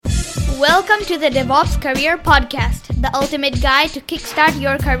Welcome to the DevOps Career Podcast, the ultimate guide to kickstart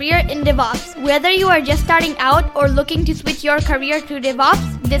your career in DevOps. Whether you are just starting out or looking to switch your career to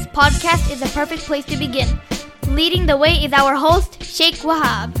DevOps, this podcast is a perfect place to begin. Leading the way is our host, Sheikh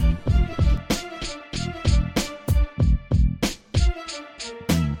Wahab.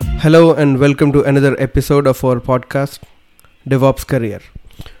 Hello and welcome to another episode of our podcast, DevOps Career.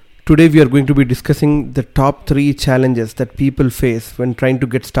 Today we are going to be discussing the top 3 challenges that people face when trying to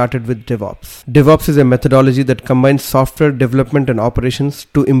get started with DevOps. DevOps is a methodology that combines software development and operations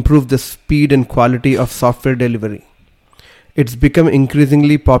to improve the speed and quality of software delivery. It's become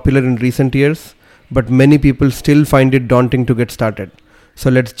increasingly popular in recent years, but many people still find it daunting to get started.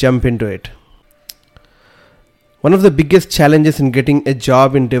 So let's jump into it. One of the biggest challenges in getting a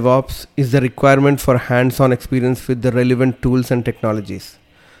job in DevOps is the requirement for hands-on experience with the relevant tools and technologies.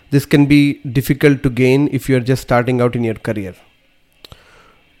 This can be difficult to gain if you are just starting out in your career.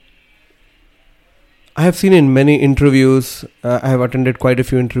 I have seen in many interviews, I have attended quite a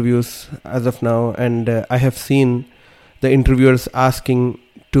few interviews as of now, and I have seen the interviewers asking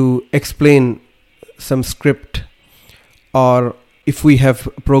to explain some script, or if we have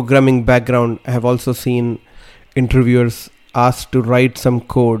programming background, I have also seen interviewers asked to write some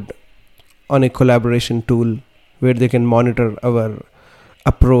code on a collaboration tool where they can monitor our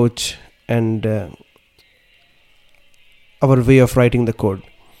approach and our way of writing the code.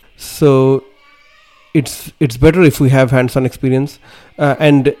 So it's better if we have hands-on experience,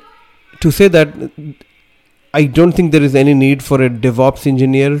 and to say that I don't think there is any need for a DevOps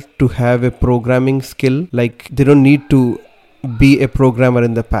engineer to have a programming skill. Like, they don't need to be a programmer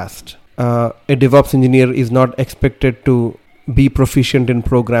in the past. A DevOps engineer is not expected to be proficient in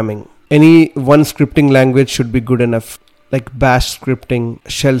programming. Any one scripting language should be good enough, like bash scripting,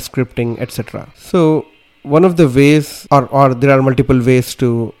 shell scripting, etc. So one of the ways, or there are multiple ways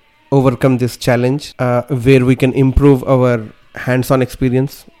to overcome this challenge, where we can improve our hands-on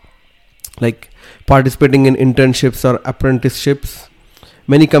experience, like participating in internships or apprenticeships.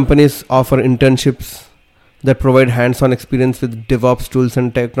 Many companies offer internships that provide hands-on experience with DevOps tools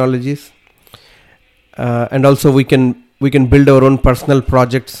and technologies. And also we can build our own personal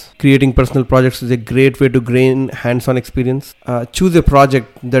projects. Creating personal projects is a great way to gain hands-on experience. Choose a project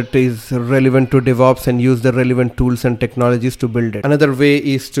that is relevant to DevOps and use the relevant tools and technologies to build it. Another way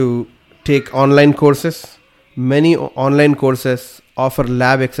is to take online courses. Many online courses offer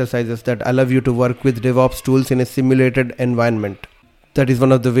lab exercises that allow you to work with DevOps tools in a simulated environment. That is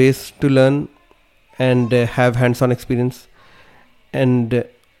one of the ways to learn and have hands-on experience. And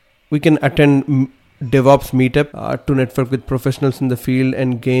we can attend DevOps meetup to network with professionals in the field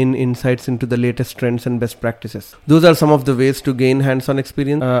and gain insights into the latest trends and best practices. Those are some of the ways to gain hands-on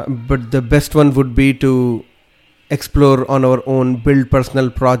experience. But the best one would be to explore on our own, build personal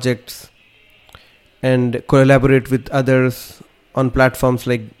projects, and collaborate with others on platforms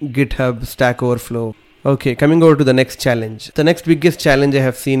like GitHub, Stack Overflow. Okay, coming over to the next challenge. The next biggest challenge I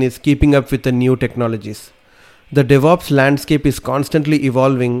have seen is keeping up with the new technologies. The DevOps landscape is constantly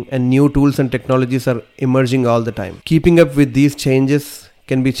evolving and new tools and technologies are emerging all the time. Keeping up with these changes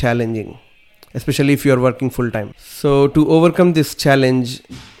can be challenging, especially if you are working full time. So to overcome this challenge,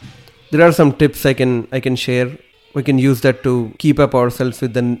 there are some tips I can share. We can use that to keep up ourselves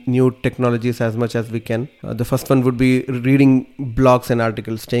with the new technologies as much as we can. The first one would be reading blogs and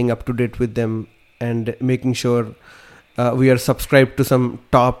articles, staying up to date with them, and making sure we are subscribed to some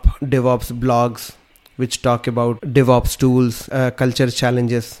top DevOps blogs which talk about DevOps tools, culture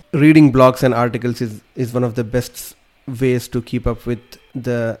challenges. Reading blogs and articles is one of the best ways to keep up with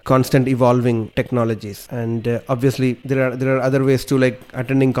the constant evolving technologies. And obviously there are other ways too, like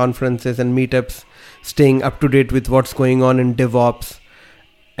attending conferences and meetups, staying up to date with what's going on in DevOps,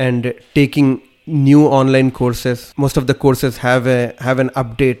 and taking new online courses. Most of the courses have an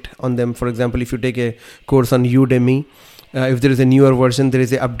update on them. For example, if you take a course on Udemy, if there is a newer version, there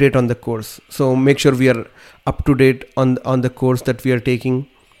is an update on the course. So make sure we are up to date on the course that we are taking.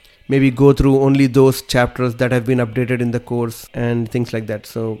 Maybe go through only those chapters that have been updated in the course and things like that.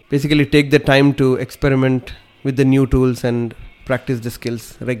 So basically take the time to experiment with the new tools and practice the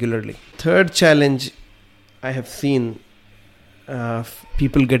skills regularly. Third challenge I have seen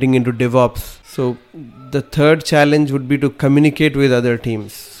people getting into DevOps. So the third challenge would be to communicate with other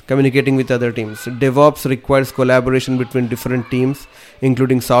teams. Communicating with other teams. DevOps requires collaboration between different teams,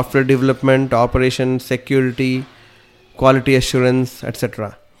 including software development, operations, security, quality assurance,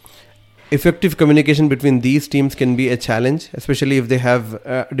 etc. Effective communication between these teams can be a challenge, especially if they have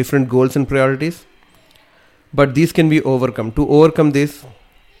different goals and priorities. But these can be overcome. To overcome this,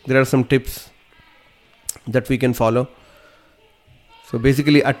 there are some tips that we can follow. So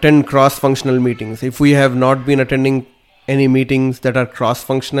basically attend cross-functional meetings. If we have not been attending any meetings that are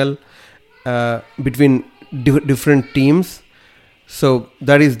cross-functional between different teams, so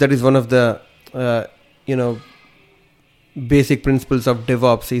that is one of the basic principles of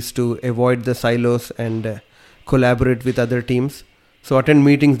DevOps, is to avoid the silos and collaborate with other teams. So attend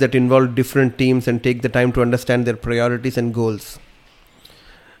meetings that involve different teams and take the time to understand their priorities and goals.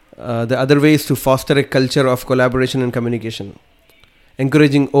 The other way is to foster a culture of collaboration and communication.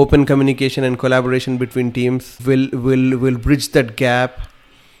 Encouraging open communication and collaboration between teams will bridge that gap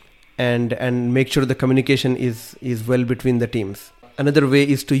and make sure the communication is well between the teams. Another way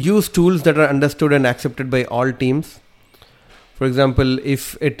is to use tools that are understood and accepted by all teams. For example,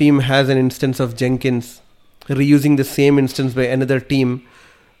 if a team has an instance of Jenkins, reusing the same instance by another team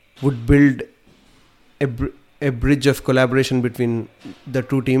would build a bridge of collaboration between the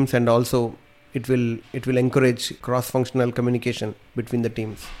two teams, and also it will encourage cross-functional communication between the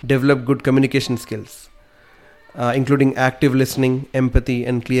teams. Develop good communication skills, including active listening, empathy,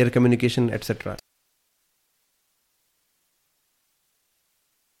 and clear communication, etc.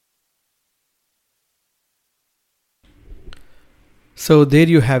 So there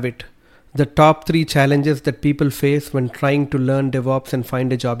you have it. The top 3 challenges that people face when trying to learn DevOps and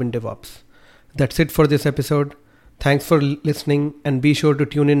find a job in DevOps. That's it for this episode. Thanks for listening, and be sure to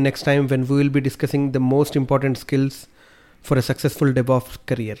tune in next time when we will be discussing the most important skills for a successful DevOps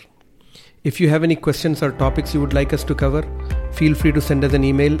career. If you have any questions or topics you would like us to cover, feel free to send us an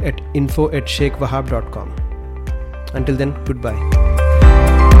email at info@sheikhwahab.com. Until then, goodbye.